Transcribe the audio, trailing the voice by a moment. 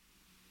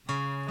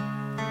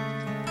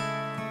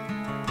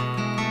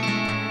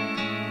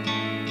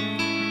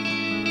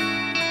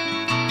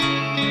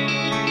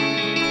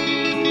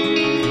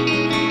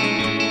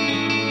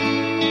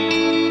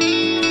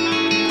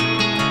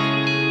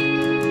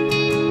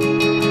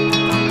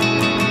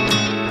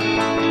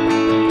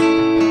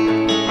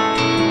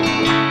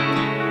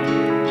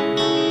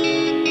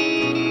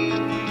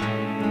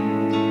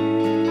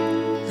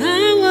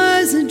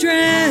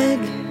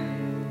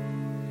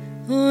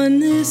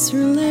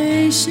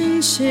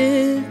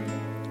relationship.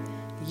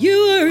 You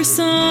were a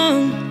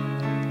song,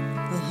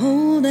 a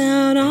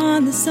holdout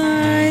on the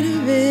side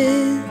of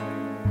it.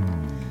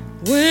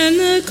 When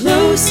the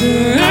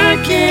closer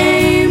I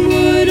came,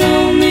 would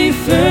only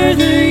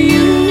further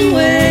you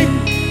away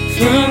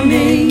from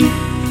me,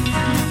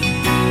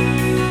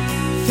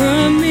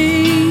 from me.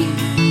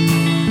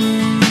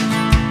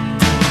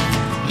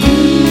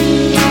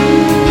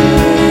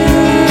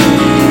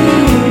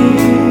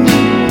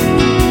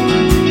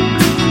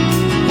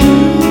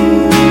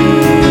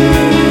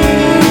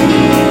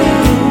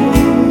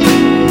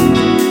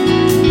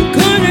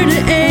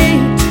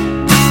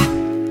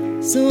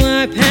 So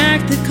I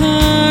packed the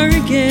car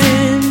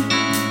again.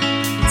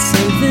 It's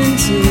something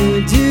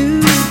to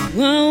do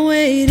while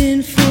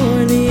waiting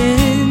for the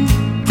end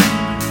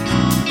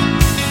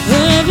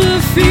of a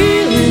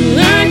feeling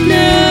like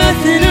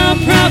nothing I'll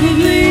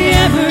probably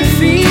ever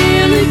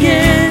feel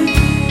again.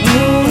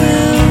 Oh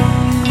well,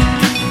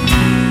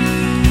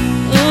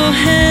 oh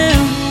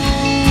hell.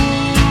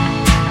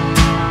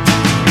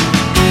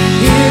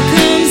 Here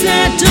comes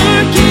that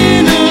dark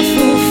and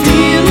awful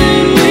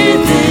feeling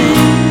within,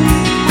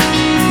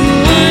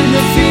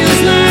 that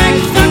feels like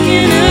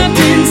fucking up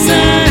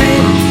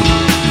inside.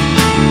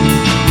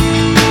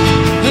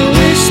 I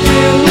wish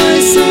there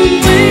was some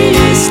way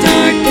to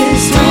start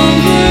this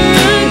over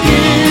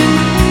again.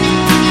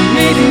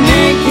 Maybe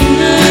make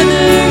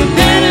another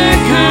better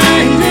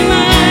kind of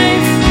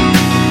life.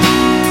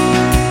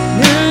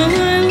 Now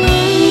I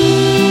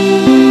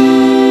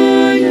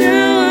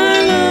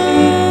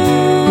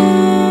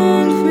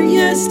long for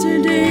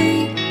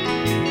yesterday.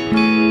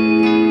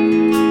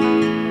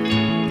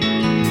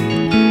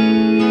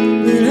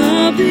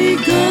 I'll be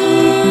gone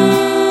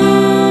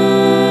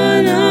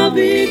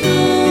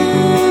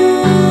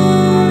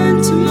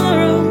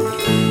tomorrow.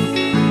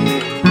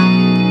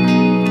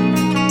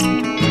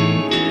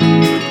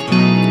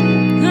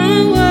 I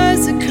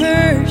was a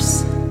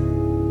curse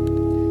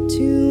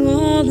to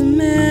all the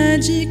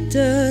magic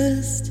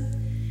dust.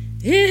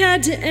 It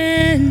had to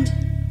end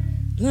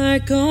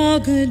like all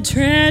good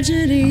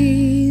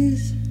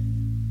tragedies.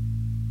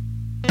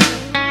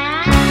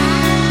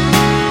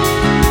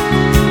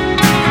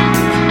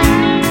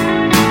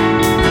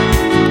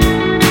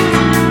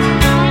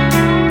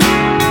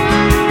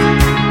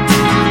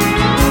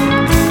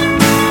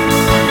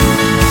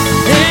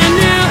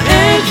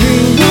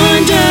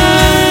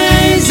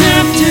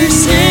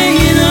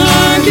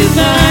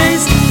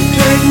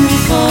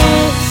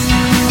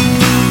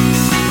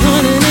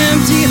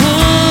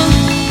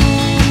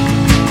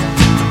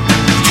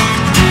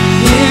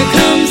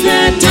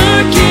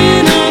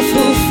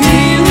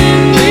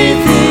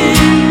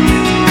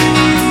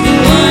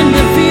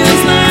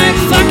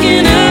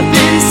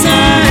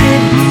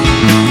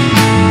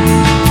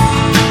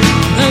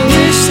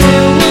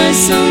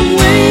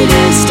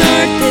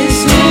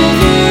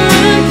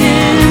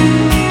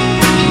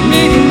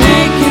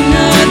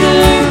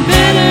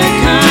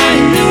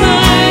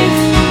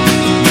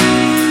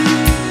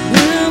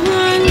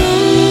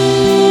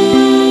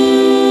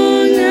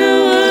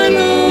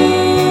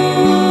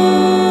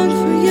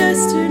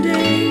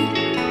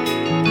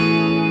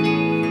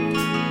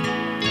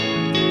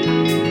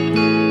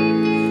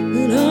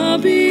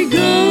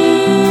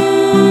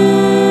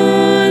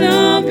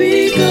 I'll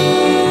be gone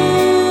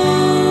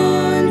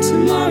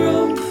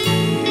tomorrow.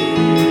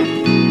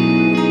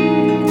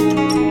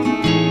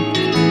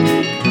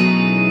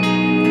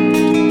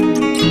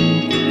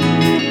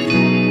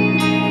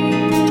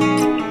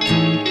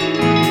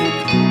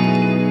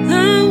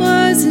 I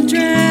was a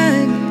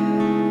drag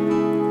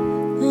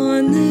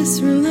on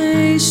this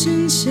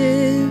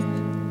relationship.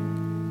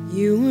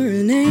 You were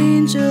an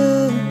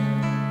angel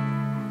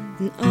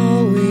and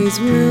always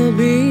will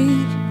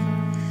be.